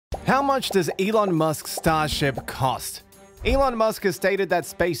How much does Elon Musk Starship cost? Elon Musk has stated that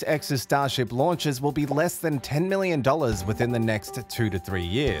SpaceX's Starship launches will be less than $10 million within the next 2 to 3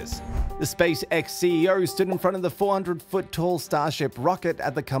 years. The SpaceX CEO stood in front of the 400-foot-tall Starship rocket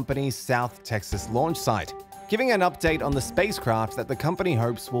at the company's South Texas launch site, giving an update on the spacecraft that the company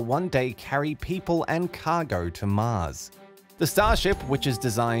hopes will one day carry people and cargo to Mars. The Starship, which is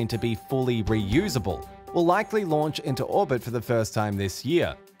designed to be fully reusable, will likely launch into orbit for the first time this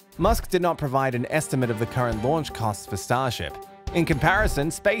year. Musk did not provide an estimate of the current launch costs for Starship. In comparison,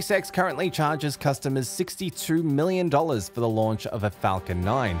 SpaceX currently charges customers $62 million for the launch of a Falcon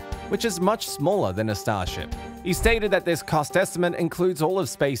 9, which is much smaller than a Starship. He stated that this cost estimate includes all of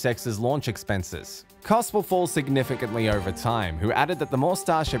SpaceX's launch expenses. Costs will fall significantly over time, who added that the more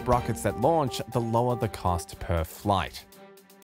Starship rockets that launch, the lower the cost per flight.